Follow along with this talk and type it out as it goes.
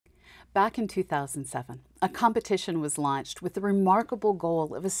Back in 2007, a competition was launched with the remarkable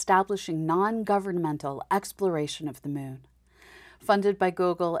goal of establishing non-governmental exploration of the moon. Funded by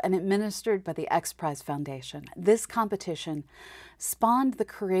Google and administered by the X Prize Foundation, this competition spawned the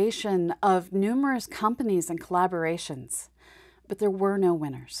creation of numerous companies and collaborations, but there were no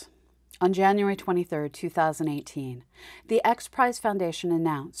winners. On January 23, 2018, the X Prize Foundation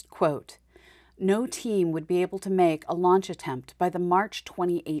announced, quote, "No team would be able to make a launch attempt by the March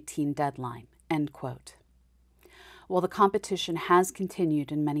 2018 deadline," end quote. While the competition has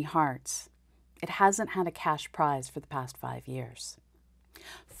continued in many hearts, it hasn't had a cash prize for the past 5 years.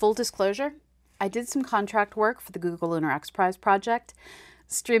 Full disclosure, I did some contract work for the Google Lunar X Prize project,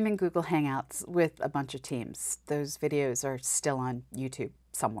 streaming Google Hangouts with a bunch of teams. Those videos are still on YouTube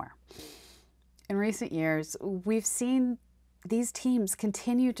somewhere. In recent years, we've seen these teams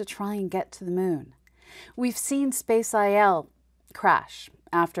continue to try and get to the moon. We've seen Space IL crash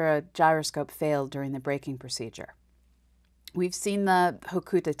after a gyroscope failed during the braking procedure. We've seen the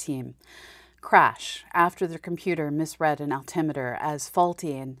Hokuta team crash after their computer misread an altimeter as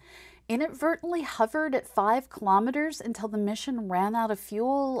faulty and inadvertently hovered at 5 kilometers until the mission ran out of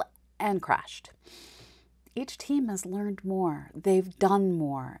fuel and crashed. Each team has learned more, they've done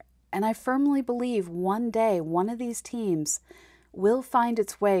more, and I firmly believe one day one of these teams will find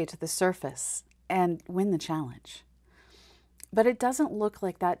its way to the surface and win the challenge. But it doesn't look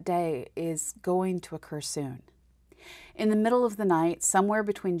like that day is going to occur soon. In the middle of the night, somewhere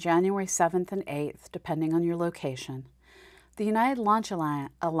between January 7th and 8th, depending on your location, the United Launch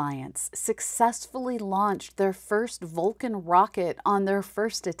Alliance successfully launched their first Vulcan rocket on their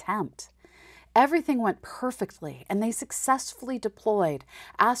first attempt. Everything went perfectly, and they successfully deployed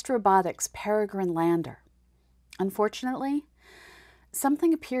Astrobotic's Peregrine lander. Unfortunately,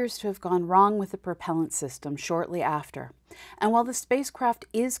 something appears to have gone wrong with the propellant system shortly after, and while the spacecraft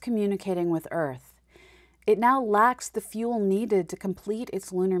is communicating with Earth, it now lacks the fuel needed to complete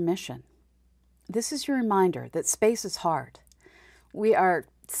its lunar mission. This is your reminder that space is hard. We are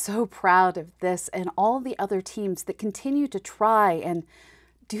so proud of this and all the other teams that continue to try and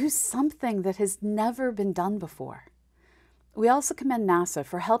do something that has never been done before. We also commend NASA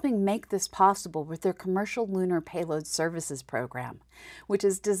for helping make this possible with their Commercial Lunar Payload Services program, which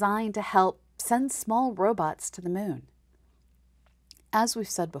is designed to help send small robots to the moon. As we've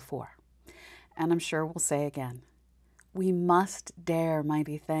said before, and I'm sure we'll say again, we must dare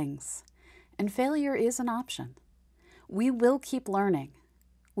mighty things, and failure is an option. We will keep learning,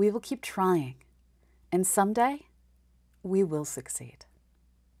 we will keep trying, and someday we will succeed.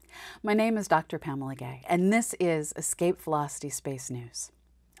 My name is Dr. Pamela Gay, and this is Escape Velocity Space News.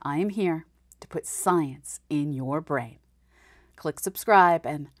 I am here to put science in your brain. Click subscribe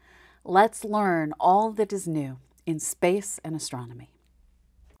and let's learn all that is new in space and astronomy.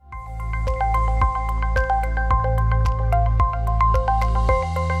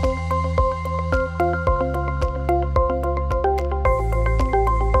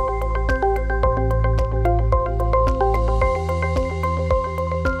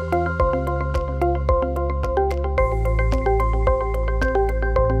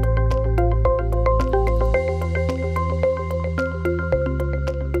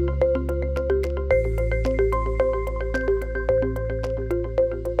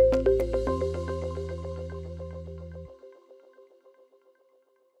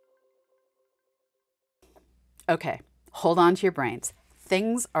 Okay, hold on to your brains.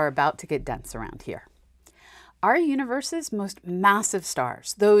 Things are about to get dense around here. Our universe's most massive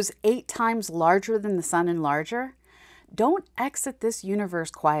stars, those 8 times larger than the sun and larger, don't exit this universe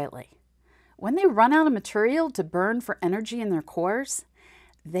quietly. When they run out of material to burn for energy in their cores,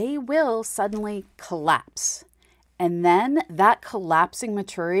 they will suddenly collapse. And then that collapsing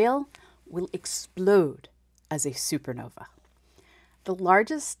material will explode as a supernova. The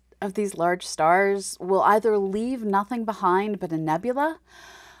largest of these large stars will either leave nothing behind but a nebula,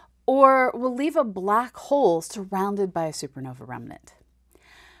 or will leave a black hole surrounded by a supernova remnant.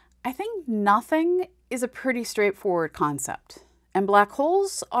 I think nothing is a pretty straightforward concept, and black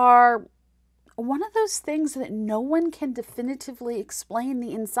holes are one of those things that no one can definitively explain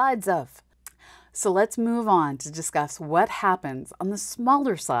the insides of. So let's move on to discuss what happens on the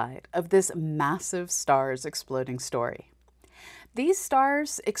smaller side of this massive stars exploding story. These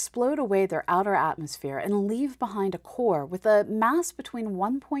stars explode away their outer atmosphere and leave behind a core with a mass between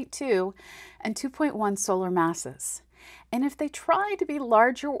 1.2 and 2.1 solar masses. And if they try to be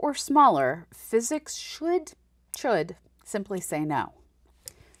larger or smaller, physics should simply say no.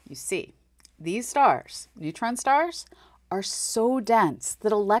 You see, these stars, neutron stars, are so dense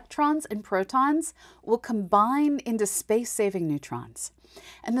that electrons and protons will combine into space-saving neutrons.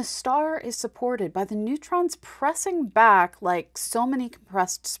 and the star is supported by the neutrons pressing back like so many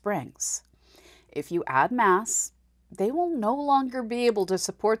compressed springs. If you add mass, they will no longer be able to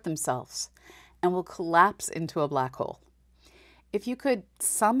support themselves and will collapse into a black hole. If you could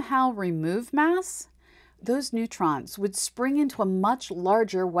somehow remove mass, those neutrons would spring into a much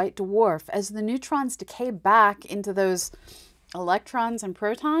larger white dwarf as the neutrons decay back into those electrons and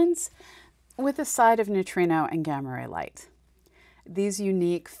protons with a side of neutrino and gamma ray light. These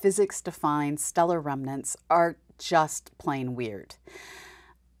unique physics-defined stellar remnants are just plain weird.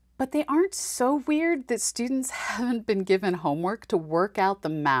 But they aren't so weird that students haven't been given homework to work out the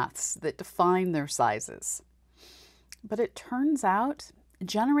maths that define their sizes. But it turns out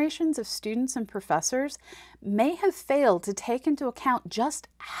generations of students and professors may have failed to take into account just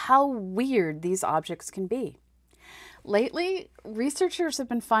how weird these objects can be. Lately, researchers have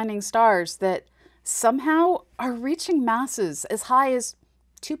been finding stars that somehow are reaching masses as high as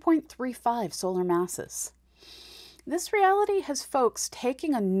 2.35 solar masses. This reality has folks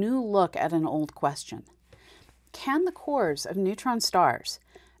taking a new look at an old question. Can the cores of neutron stars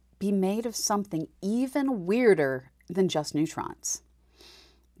be made of something even weirder than just neutrons?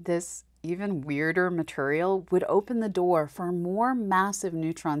 This even weirder material would open the door for more massive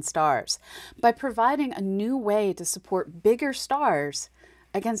neutron stars by providing a new way to support bigger stars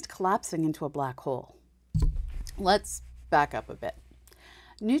against collapsing into a black hole. Let's back up a bit.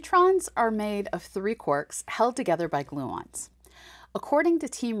 Neutrons are made of 3 quarks held together by gluons. According to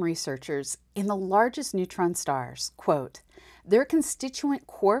team researchers, in the largest neutron stars, quote, their constituent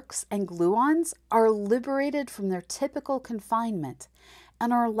quarks and gluons are liberated from their typical confinement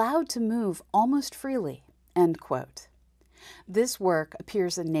and are allowed to move almost freely, end quote. This work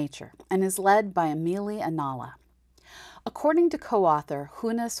appears in Nature and is led by Amelie Anala. According to co-author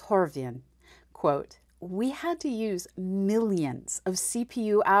Hunis Horvian, quote, we had to use millions of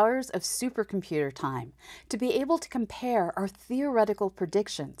CPU hours of supercomputer time to be able to compare our theoretical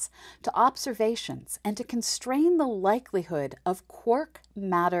predictions to observations and to constrain the likelihood of quark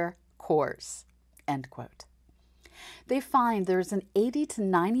matter cores, end quote. They find there is an 80 to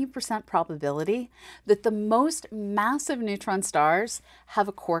 90% probability that the most massive neutron stars have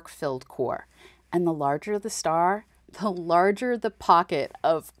a quark-filled core, and the larger the star, the larger the pocket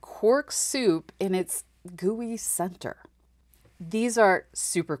of quark soup in its gooey center. These are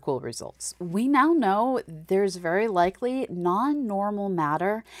super cool results. We now know there's very likely non-normal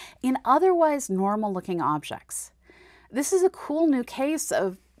matter in otherwise normal-looking objects. This is a cool new case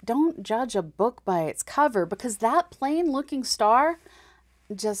of don't judge a book by its cover, because that plain-looking star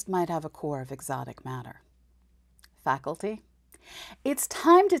just might have a core of exotic matter. Faculty, it's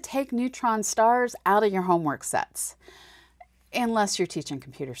time to take neutron stars out of your homework sets, unless you're teaching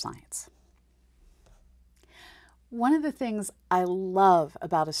computer science. One of the things I love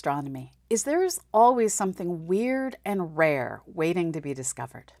about astronomy is there's always something weird and rare waiting to be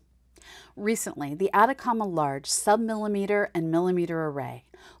discovered. Recently, the Atacama Large Submillimeter and Millimeter Array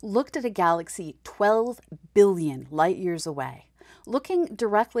looked at a galaxy 12 billion light-years away. Looking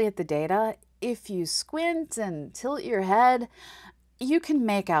directly at the data, if you squint and tilt your head, you can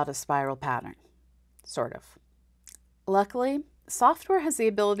make out a spiral pattern, sort of. Luckily, software has the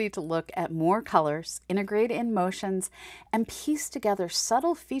ability to look at more colors, integrate in motions, and piece together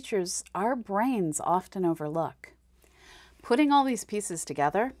subtle features our brains often overlook. Putting all these pieces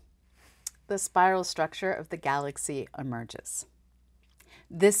together, the spiral structure of the galaxy emerges.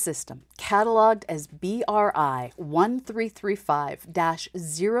 This system, cataloged as BRI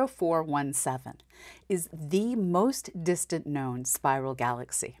 1335-0417, is the most distant known spiral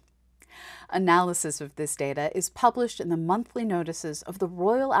galaxy. Analysis of this data is published in the monthly notices of the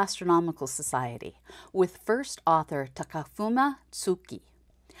Royal Astronomical Society, with first author Takafuma Tsuki.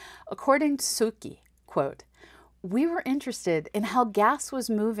 According to Tsuki, quote, we were interested in how gas was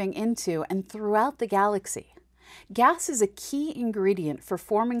moving into and throughout the galaxy. Gas is a key ingredient for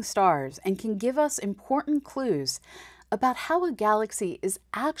forming stars and can give us important clues about how a galaxy is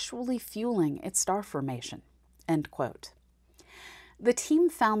actually fueling its star formation, end quote. The team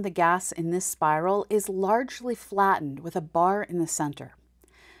found the gas in this spiral is largely flattened with a bar in the center.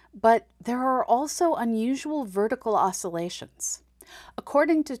 But there are also unusual vertical oscillations.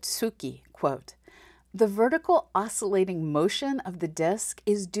 According to Tsuki, quote, the vertical oscillating motion of the disk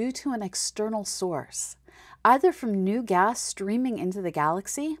is due to an external source, either from new gas streaming into the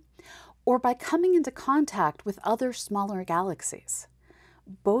galaxy or by coming into contact with other smaller galaxies.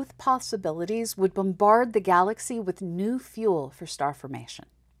 Both possibilities would bombard the galaxy with new fuel for star formation,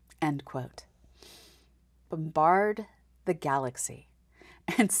 end quote. Bombard the galaxy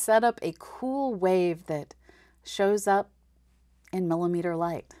and set up a cool wave that shows up in millimeter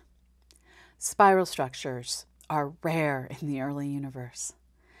light. Spiral structures are rare in the early universe.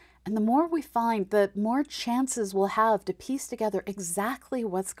 And the more we find, the more chances we'll have to piece together exactly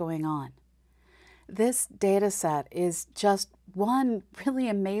what's going on. This data set is just one really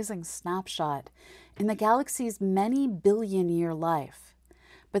amazing snapshot in the galaxy's many billion-year life.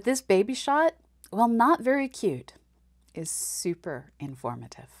 But this baby shot, while not very cute, is super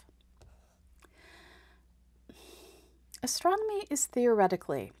informative. Astronomy is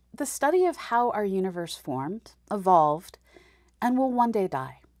theoretically the study of how our universe formed, evolved, and will one day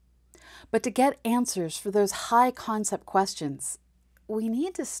die. But to get answers for those high concept questions, we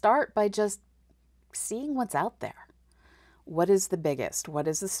need to start by just seeing what's out there. What is the biggest? What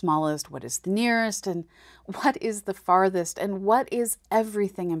is the smallest? What is the nearest? And what is the farthest? And what is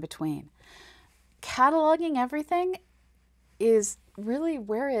everything in between? Cataloging everything is really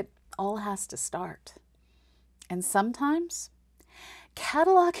where it all has to start. And sometimes,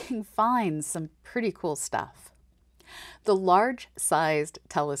 cataloging finds some pretty cool stuff. The Large-Sized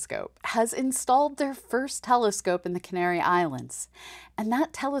Telescope has installed their first telescope in the Canary Islands, and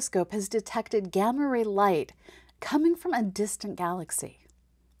that telescope has detected gamma-ray light coming from a distant galaxy.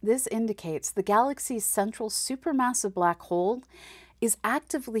 This indicates the galaxy's central supermassive black hole is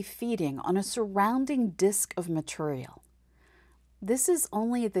actively feeding on a surrounding disk of material. This is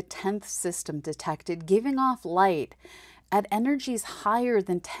only the 10th system detected giving off light at energies higher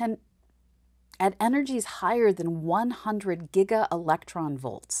than 100 giga-electron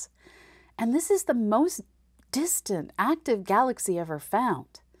volts. And this is the most distant active galaxy ever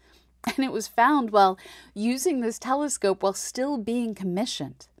found. And it was found while using this telescope while still being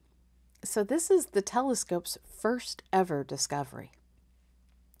commissioned. So this is the telescope's first ever discovery.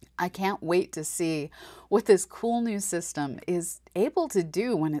 I can't wait to see what this cool new system is able to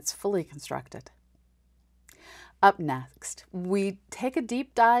do when it's fully constructed. Up next, we take a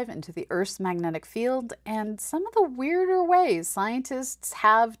deep dive into the Earth's magnetic field and some of the weirder ways scientists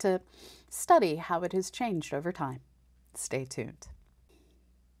have to study how it has changed over time. Stay tuned.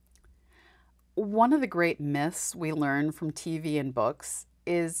 One of the great myths we learn from TV and books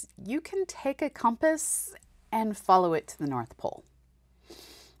is you can take a compass and follow it to the North Pole.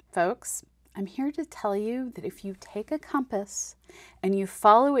 Folks, I'm here to tell you that if you take a compass and you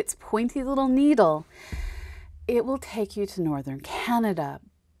follow its pointy little needle, it will take you to northern Canada,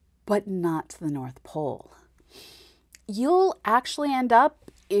 but not to the North Pole. You'll actually end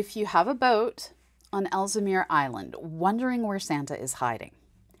up, if you have a boat, on Ellesmere Island, wondering where Santa is hiding.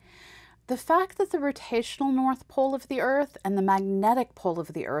 The fact that the rotational North Pole of the Earth and the magnetic pole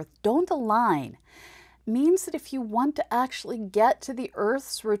of the Earth don't align means that if you want to actually get to the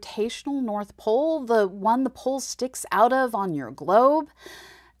Earth's rotational North Pole, the one the pole sticks out of on your globe,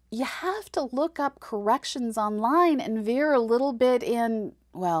 you have to look up corrections online and veer a little bit in,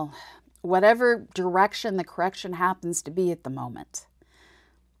 well, whatever direction the correction happens to be at the moment.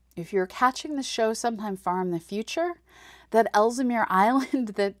 If you're catching the show sometime far in the future, that Ellesmere Island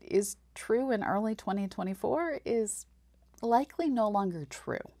that is true in early 2024 is likely no longer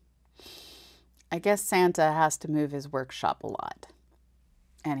true. I guess Santa has to move his workshop a lot.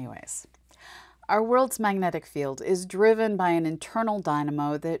 Anyways, our world's magnetic field is driven by an internal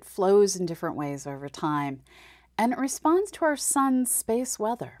dynamo that flows in different ways over time, and it responds to our sun's space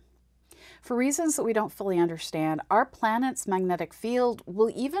weather. For reasons that we don't fully understand, our planet's magnetic field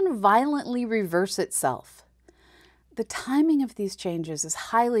will even violently reverse itself. The timing of these changes is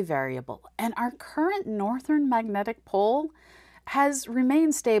highly variable, and our current northern magnetic pole has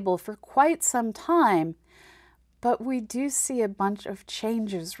remained stable for quite some time, but we do see a bunch of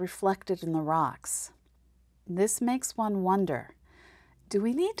changes reflected in the rocks. This makes one wonder, do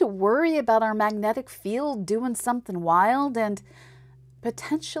we need to worry about our magnetic field doing something wild and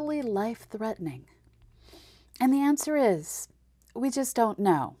potentially life-threatening? And the answer is, we just don't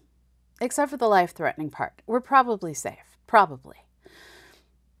know. Except for the life-threatening part. We're probably safe. Probably.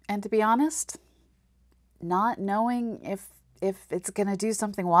 And to be honest, not knowing if it's going to do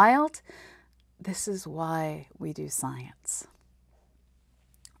something wild, this is why we do science.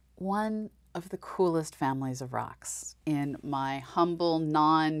 One of the coolest families of rocks, in my humble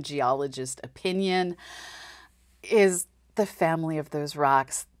non-geologist opinion, is the family of those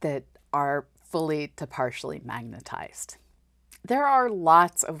rocks that are fully to partially magnetized. There are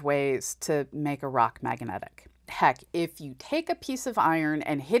lots of ways to make a rock magnetic. Heck, if you take a piece of iron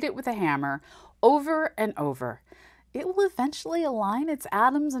and hit it with a hammer over and over, it will eventually align its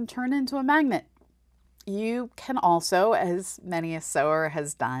atoms and turn into a magnet. You can also, as many a sewer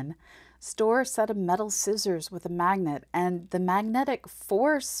has done, store a set of metal scissors with a magnet, and the magnetic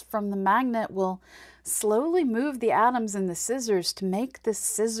force from the magnet will slowly moved the atoms in the scissors to make the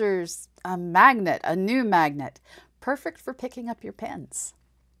scissors a magnet, a new magnet, perfect for picking up your pins.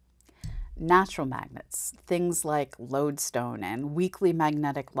 Natural magnets, things like lodestone and weakly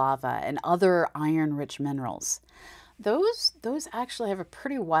magnetic lava and other iron-rich minerals, those actually have a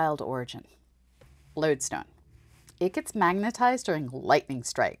pretty wild origin. Lodestone. It gets magnetized during lightning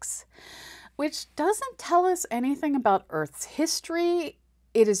strikes, which doesn't tell us anything about Earth's history.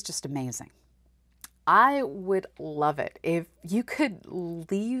 It is just amazing. I would love it if you could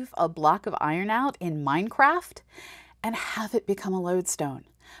leave a block of iron out in Minecraft and have it become a lodestone,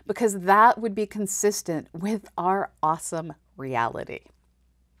 because that would be consistent with our awesome reality.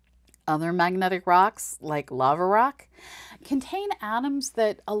 Other magnetic rocks, like lava rock, contain atoms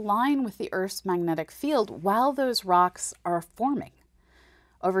that align with the Earth's magnetic field while those rocks are forming.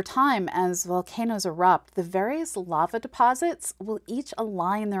 Over time, as volcanoes erupt, the various lava deposits will each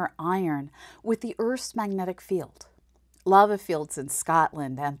align their iron with the Earth's magnetic field. Lava fields in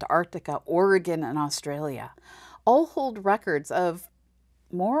Scotland, Antarctica, Oregon, and Australia all hold records of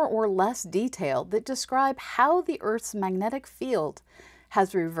more or less detail that describe how the Earth's magnetic field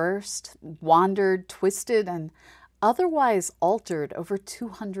has reversed, wandered, twisted, and otherwise altered over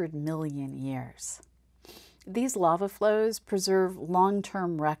 200 million years. These lava flows preserve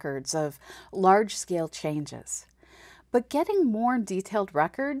long-term records of large-scale changes, but getting more detailed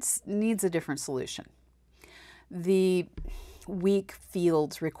records needs a different solution. The weak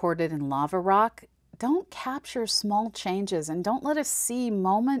fields recorded in lava rock don't capture small changes and don't let us see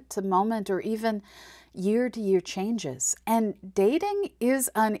moment-to-moment or even year-to-year changes. And dating is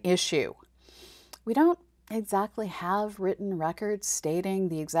an issue. We don't exactly have written records stating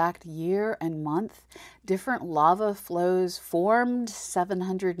the exact year and month different lava flows formed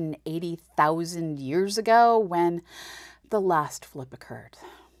 780,000 years ago when the last flip occurred.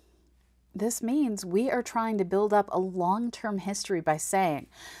 This means we are trying to build up a long-term history by saying,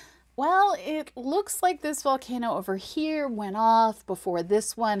 well, it looks like this volcano over here went off before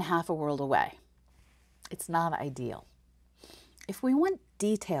this one half a world away. It's not ideal. If we want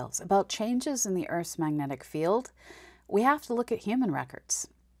details about changes in the Earth's magnetic field, we have to look at human records.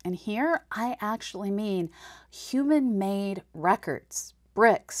 And here I actually mean human-made records,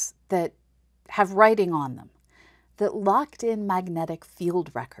 bricks that have writing on them, that locked in magnetic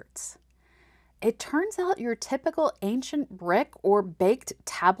field records. It turns out your typical ancient brick or baked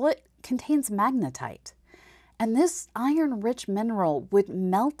tablet contains magnetite. And this iron-rich mineral would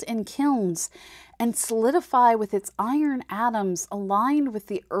melt in kilns and solidify with its iron atoms aligned with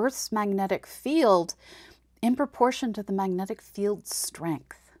the Earth's magnetic field in proportion to the magnetic field's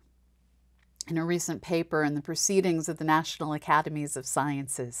strength. In a recent paper in the Proceedings of the National Academies of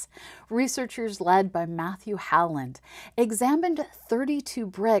Sciences, researchers led by Matthew Howland examined 32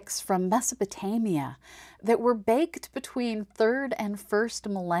 bricks from Mesopotamia that were baked between 3rd and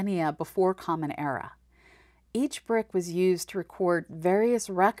 1st millennia before Common Era. Each brick was used to record various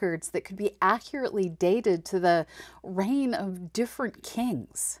records that could be accurately dated to the reign of different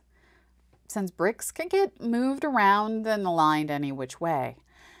kings. Since bricks can get moved around and aligned any which way,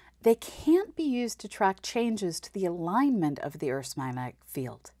 they can't be used to track changes to the alignment of the Earth's magnetic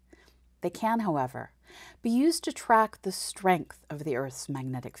field. They can, however, be used to track the strength of the Earth's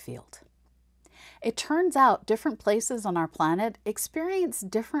magnetic field. It turns out different places on our planet experience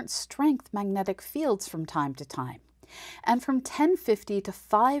different strength magnetic fields from time to time. And from 1050 to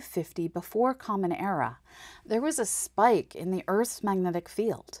 550 before Common Era, there was a spike in the Earth's magnetic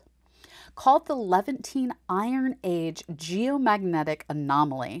field. Called the Levantine Iron Age geomagnetic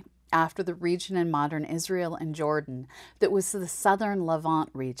anomaly, after the region in modern Israel and Jordan that was the southern Levant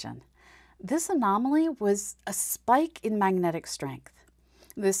region. This anomaly was a spike in magnetic strength.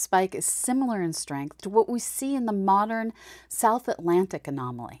 This spike is similar in strength to what we see in the modern South Atlantic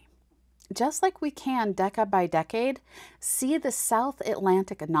anomaly. Just like we can, decade by decade, see the South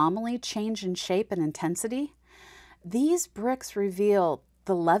Atlantic anomaly change in shape and intensity, these bricks reveal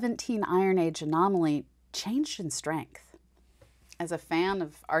the Levantine Iron Age anomaly changed in strength. As a fan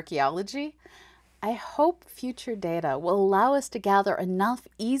of archaeology, I hope future data will allow us to gather enough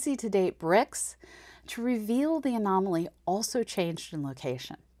easy-to-date bricks to reveal the anomaly also changed in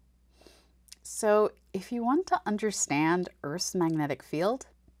location. So if you want to understand Earth's magnetic field,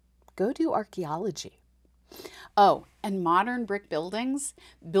 go do archaeology. Oh, and modern brick buildings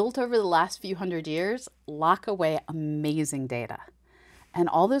built over the last few hundred years lock away amazing data. And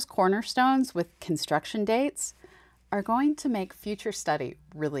all those cornerstones with construction dates are going to make future study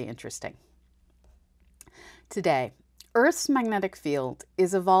really interesting. Today, Earth's magnetic field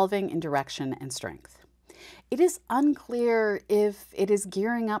is evolving in direction and strength. It is unclear if it is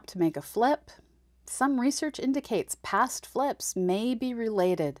gearing up to make a flip, some research indicates past flips may be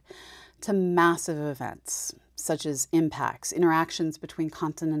related to massive events, such as impacts, interactions between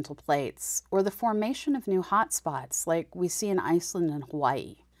continental plates, or the formation of new hotspots like we see in Iceland and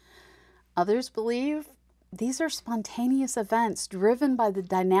Hawaii. Others believe these are spontaneous events driven by the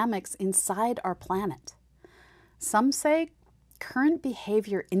dynamics inside our planet. Some say current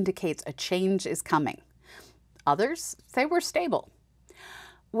behavior indicates a change is coming. Others say we're stable.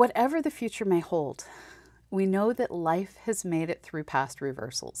 Whatever the future may hold, we know that life has made it through past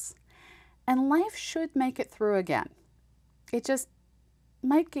reversals, and life should make it through again. It just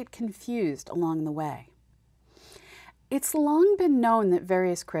might get confused along the way. It's long been known that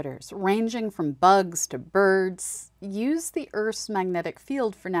various critters, ranging from bugs to birds, use the Earth's magnetic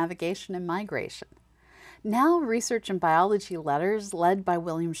field for navigation and migration. Now, research in biology letters led by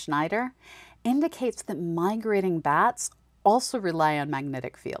William Schneider indicates that migrating bats also rely on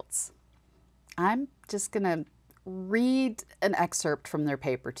magnetic fields. I'm just going to read an excerpt from their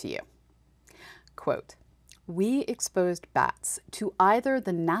paper to you. Quote, "We exposed bats to either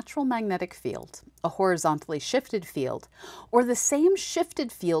the natural magnetic field, a horizontally shifted field, or the same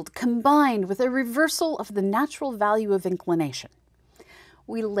shifted field combined with a reversal of the natural value of inclination.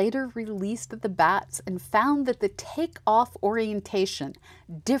 We later released the bats and found that the take-off orientation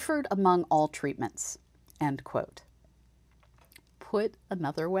differed among all treatments." End quote. Put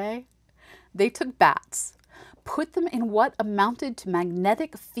another way, they took bats, put them in what amounted to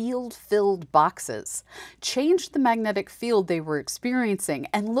magnetic field-filled boxes, changed the magnetic field they were experiencing,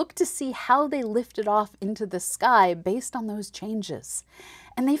 and looked to see how they lifted off into the sky based on those changes.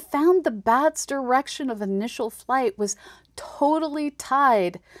 And they found the bats' direction of initial flight was totally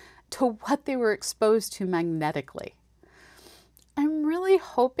tied to what they were exposed to magnetically. I'm really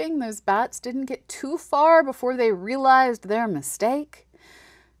hoping those bats didn't get too far before they realized their mistake.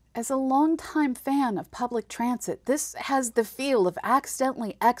 As a longtime fan of public transit, this has the feel of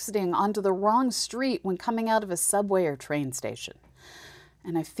accidentally exiting onto the wrong street when coming out of a subway or train station.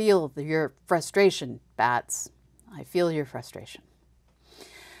 And I feel your frustration, bats. I feel your frustration.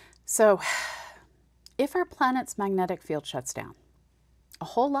 So, if our planet's magnetic field shuts down, a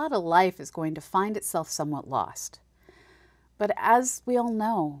whole lot of life is going to find itself somewhat lost. But as we all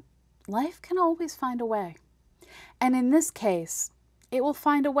know, life can always find a way. And in this case, it will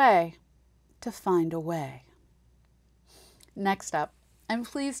find a way to find a way. Next up, I'm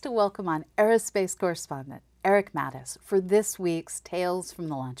pleased to welcome on aerospace correspondent Erik Mattis for this week's Tales from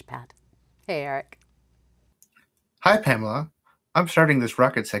the Launchpad. Hey, Erik. Hi, Pamela. I'm starting this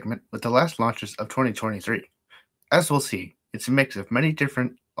rocket segment with the last launches of 2023. As we'll see, it's a mix of many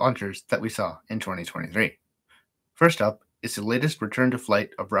different launchers that we saw in 2023. First up is the latest return to flight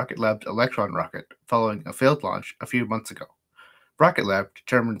of Rocket Lab's Electron rocket following a failed launch a few months ago. Rocket Lab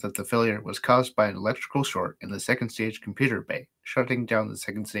determined that the failure was caused by an electrical short in the second stage computer bay, shutting down the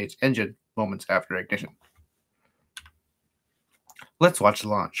second stage engine moments after ignition. Let's watch the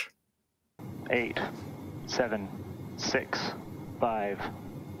launch. 8, 7, 6, 5,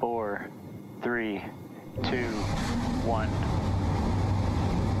 4, 3, 2, 1.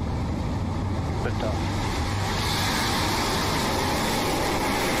 Liftoff.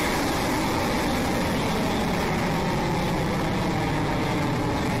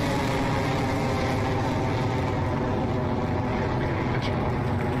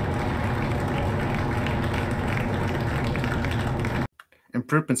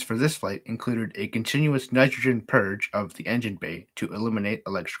 Improvements for this flight included a continuous nitrogen purge of the engine bay to eliminate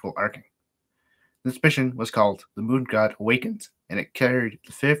electrical arcing. This mission was called The Moon God Awakens, and it carried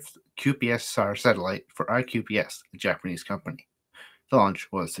the 5th QPS-SAR satellite for IQPS, the Japanese company. The launch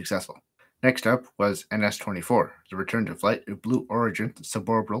was successful. Next up was NS-24, the return to flight of Blue Origin's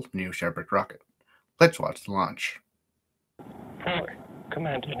suborbital New Shepard rocket. Let's watch the launch. 4,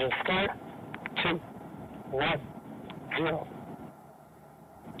 command engine start, 2, 1, 0.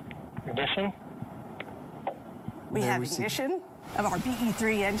 Ignition. We have ignition of our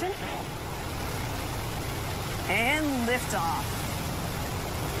BE-3 engine. And liftoff.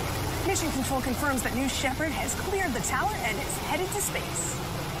 Mission control confirms that New Shepard has cleared the tower and is headed to space.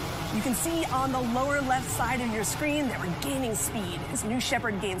 You can see on the lower left side of your screen that we're gaining speed. As New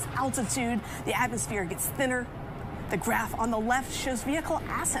Shepard gains altitude, the atmosphere gets thinner. The graph on the left shows vehicle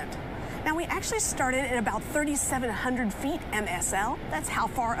ascent. Now, we actually started at about 3,700 feet MSL. That's how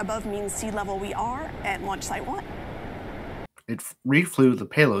far above mean sea level we are at Launch Site 1. It reflew the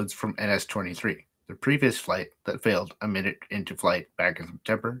payloads from NS-23, the previous flight that failed a minute into flight back in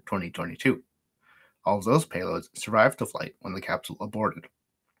September 2022. All of those payloads survived the flight when the capsule aborted.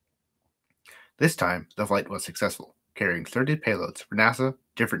 This time, the flight was successful. carrying 30 payloads for NASA,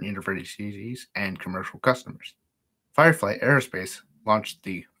 different universities, and commercial customers. Firefly Aerospace launched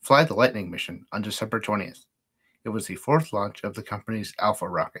the Fly the Lightning mission on December 20th. It was the fourth launch of the company's Alpha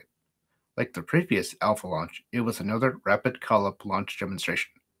rocket. Like the previous Alpha launch, it was another rapid call-up launch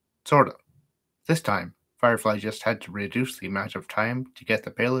demonstration. Sort of. This time, Firefly just had to reduce the amount of time to get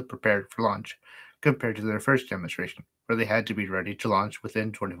the payload prepared for launch compared to their first demonstration, where they had to be ready to launch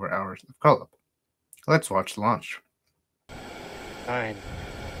within 24 hours of call-up. Let's watch the launch. 9,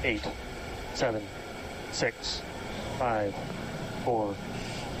 8, 7, 6, 5, 4,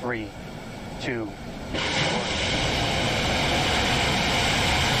 3, 2, 1.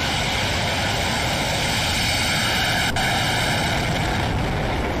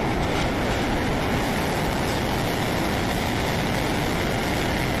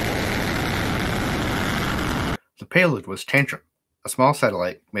 The payload was Tantrum, a small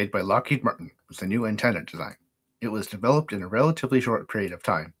satellite made by Lockheed Martin with a new antenna design. It was developed in a relatively short period of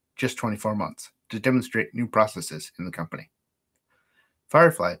time, just 24 months, to demonstrate new processes in the company.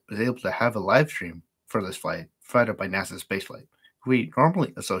 Firefly was able to have a live stream for this flight provided by NASA Spaceflight, who we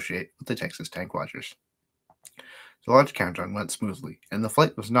normally associate with the Texas Tank Watchers. The launch countdown went smoothly, and the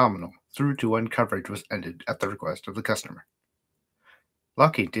flight was nominal through to when coverage was ended at the request of the customer.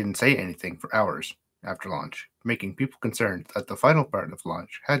 Lockheed didn't say anything for hours after launch, making people concerned that the final part of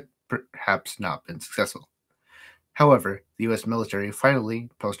launch had perhaps not been successful. However, the U.S. military finally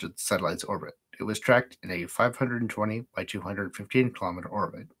posted the satellite's orbit. It was tracked in a 520 by 215 kilometer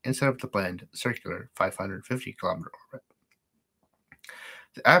orbit instead of the planned circular 550 kilometer orbit.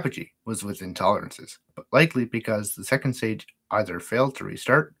 The apogee was within tolerances, but likely because the second stage either failed to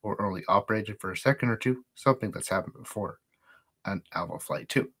restart or only operated for a second or two, something that's happened before on Alpha Flight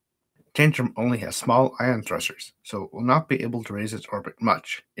 2. Tantrum only has small ion thrusters, so it will not be able to raise its orbit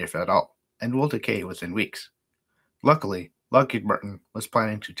much, if at all, and will decay within weeks. Luckily, Lockheed Martin was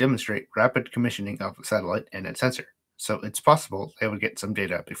planning to demonstrate rapid commissioning of the satellite and its sensor, so it's possible they would get some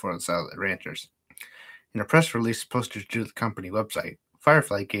data before the satellite re-enters. In a press release posted to the company website,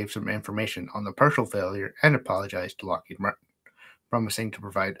 Firefly gave some information on the partial failure and apologized to Lockheed Martin, promising to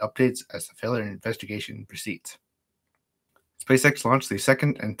provide updates as the failure investigation proceeds. SpaceX launched the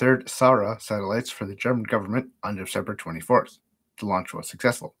second and third Sarah satellites for the German government on December 24th. The launch was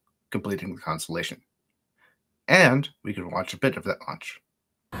successful, completing the constellation. And we can watch a bit of that launch.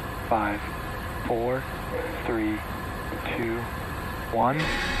 5, 4, 3, 2, 1.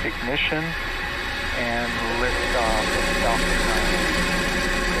 Ignition and liftoff of Falcon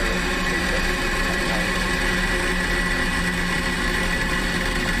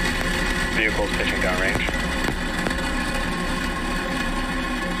 9. Vehicles pitching downrange.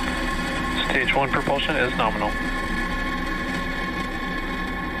 Stage 1 propulsion is nominal.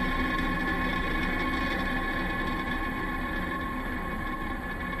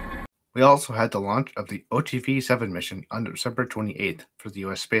 We also had the launch of the OTV-7 mission on December 28th for the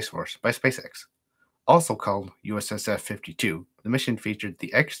U.S. Space Force by SpaceX. Also called USSF-52, the mission featured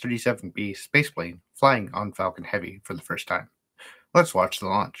the X-37B spaceplane flying on Falcon Heavy for the first time. Let's watch the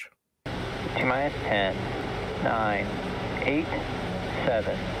launch. T-minus 10, 9, 8,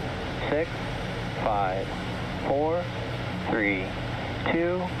 7, 6, 5, 4, 3,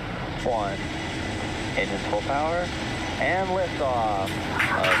 2, 1. Engines full power, and liftoff of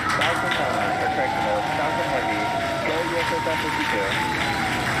Falcon 9, or correction, of Falcon Heavy. Go USSF-52.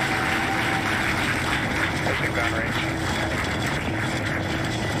 Pitching downrange.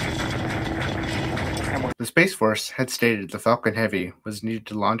 The Space Force had stated the Falcon Heavy was needed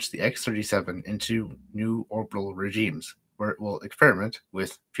to launch the X-37 into new orbital regimes, where it will experiment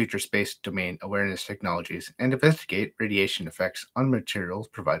with future space domain awareness technologies and investigate radiation effects on materials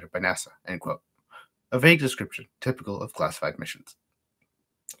provided by NASA, end quote. A vague description typical of classified missions.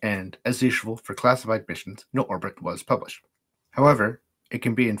 And, as usual for classified missions, no orbit was published. However, it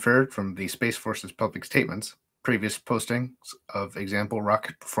can be inferred from the Space Force's public statements, previous postings of example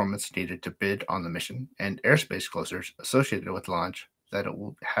rocket performance needed to bid on the mission, and airspace closures associated with launch that it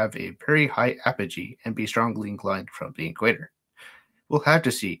will have a very high apogee and be strongly inclined from the equator. We'll have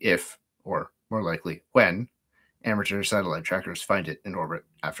to see if, or more likely when, amateur satellite trackers find it in orbit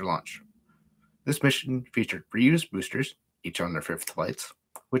after launch. This mission featured reused boosters, each on their 5th flights,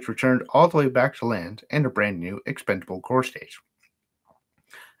 which returned all the way back to land, and a brand new expendable core stage.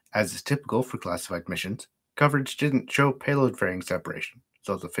 As is typical for classified missions, coverage didn't show payload fairing separation,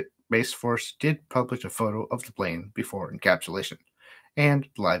 though the Space Force did publish a photo of the plane before encapsulation, and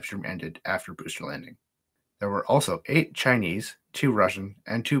the live stream ended after booster landing. There were also 8 Chinese, 2 Russian,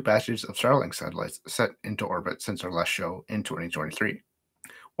 and 2 batches of Starlink satellites set into orbit since our last show in 2023.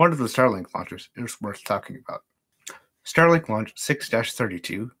 One of the Starlink launches is worth talking about. Starlink Launch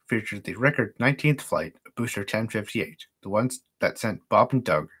 6-32 featured the record 19th flight of Booster 1058, the ones that sent Bob and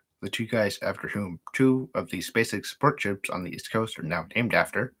Doug, the two guys after whom two of the SpaceX support ships on the East Coast are now named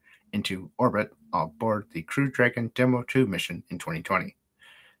after, into orbit on board the Crew Dragon Demo 2 mission in 2020.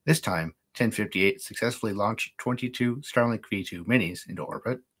 This time, 1058 successfully launched 22 Starlink V2 minis into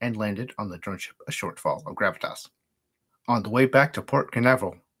orbit and landed on the drone ship A Shortfall of Gravitas. On the way back to Port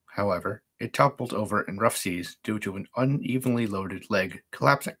Canaveral, however, it toppled over in rough seas due to an unevenly loaded leg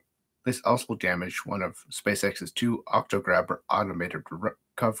collapsing. This also damaged one of SpaceX's two Octograbber automated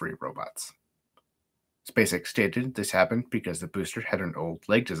recovery robots. SpaceX stated this happened because the booster had an old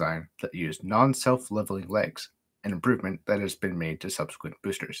leg design that used non-self-leveling legs, an improvement that has been made to subsequent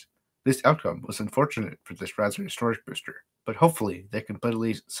boosters. This outcome was unfortunate for this Raspberry storage booster, but hopefully they can put at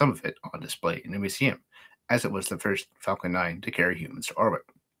least some of it on display in a museum, as it was the first Falcon 9 to carry humans to orbit.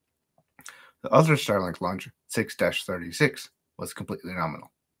 The other Starlink launch, 6-36, was completely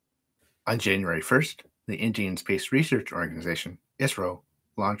nominal. On January 1st, the Indian Space Research Organization, ISRO,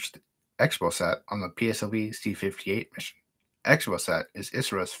 launched ExpoSat on the PSLV C-58 mission. ExpoSat is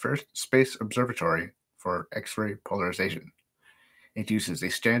ISRO's first space observatory for X-ray polarization. It uses a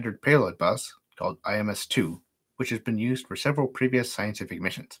standard payload bus called IMS-2, which has been used for several previous scientific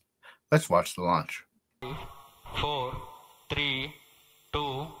missions. Let's watch the launch. 4, 3,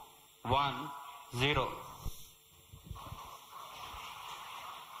 2, 1, 0.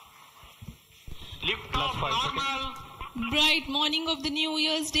 Lift off normal. Bright morning of the New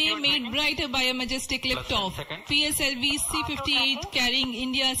Year's Day made brighter by a majestic liftoff. PSLV C-58 carrying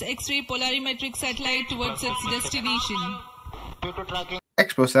India's X-ray polarimetric satellite towards its destination.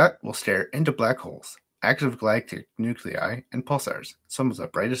 ExpoSat will stare into black holes, active galactic nuclei, and pulsars, some of the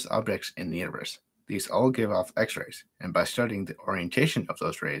brightest objects in the universe. These all give off X-rays, and by studying the orientation of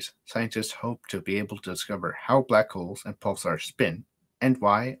those rays, scientists hope to be able to discover how black holes and pulsars spin, and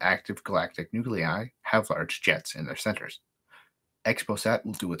why active galactic nuclei have large jets in their centers. ExpoSat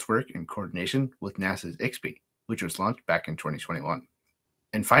will do its work in coordination with NASA's IXPE, which was launched back in 2021.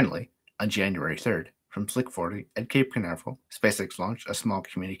 And finally, on January 3rd, from Slick 40 at Cape Canaveral, SpaceX launched a small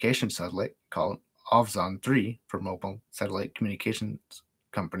communication satellite called Ovzon 3 for mobile satellite communications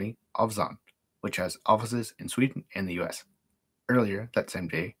company Ovzon, which has offices in Sweden and the US. Earlier that same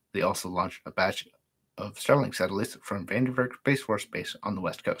day, they also launched a batch of Starlink satellites from Vandenberg Space Force Base on the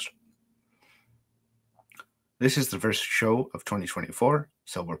West Coast. This is the first show of 2024,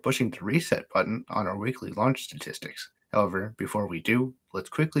 so we're pushing the reset button on our weekly launch statistics. However, before we do, let's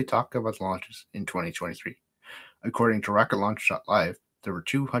quickly talk about the launches in 2023. According to RocketLaunch.live, there were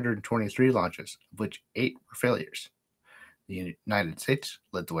 223 launches, of which 8 were failures. The United States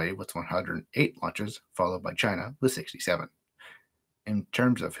led the way with 108 launches, followed by China with 67. In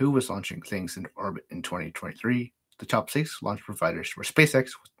terms of who was launching things into orbit in 2023, the top 6 launch providers were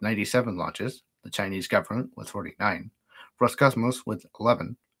SpaceX with 97 launches, the Chinese government with 49, Roscosmos with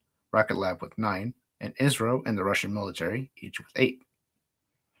 11, Rocket Lab with 9, and ISRO and the Russian military each with 8.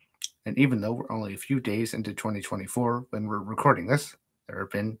 And even though we're only a few days into 2024 when we're recording this, there have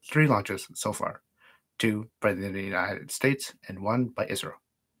been 3 launches so far, 2 by the United States and 1 by ISRO.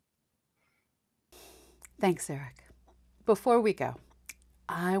 Thanks, Erik. Before we go,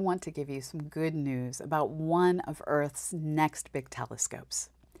 I want to give you some good news about one of Earth's next big telescopes.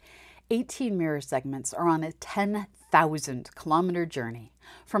 18 mirror segments are on a 10,000-kilometer journey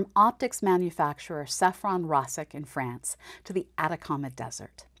from optics manufacturer Safran Rosic in France to the Atacama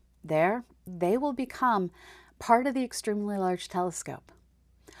Desert. There, they will become part of the extremely large telescope.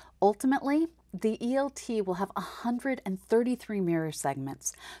 Ultimately, the ELT will have 133 mirror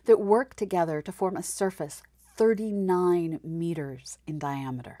segments that work together to form a surface 39 meters in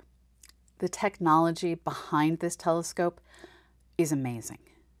diameter. The technology behind this telescope is amazing,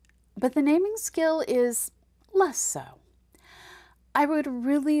 but the naming skill is less so. I would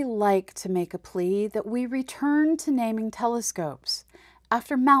really like to make a plea that we return to naming telescopes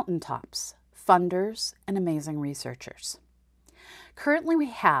after mountaintops, funders, and amazing researchers. Currently we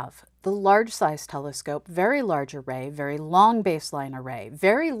have the large size telescope, very large array, very long baseline array,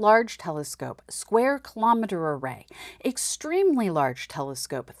 very large telescope, square kilometer array, extremely large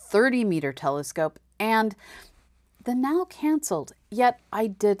telescope, 30-meter telescope, and the now canceled, yet I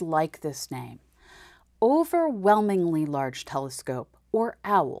did like this name, overwhelmingly large telescope, or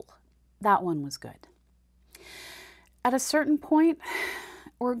OWL. That one was good. At a certain point,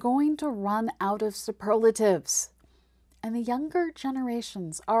 we're going to run out of superlatives, and the younger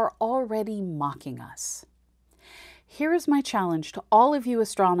generations are already mocking us. Here is my challenge to all of you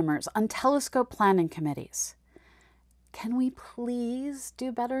astronomers on telescope planning committees. Can we please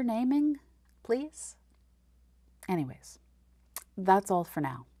do better naming, please? Anyways, that's all for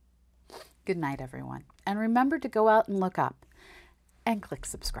now. Good night, everyone. And remember to go out and look up and click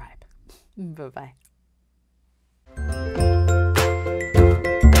subscribe. Bye-bye.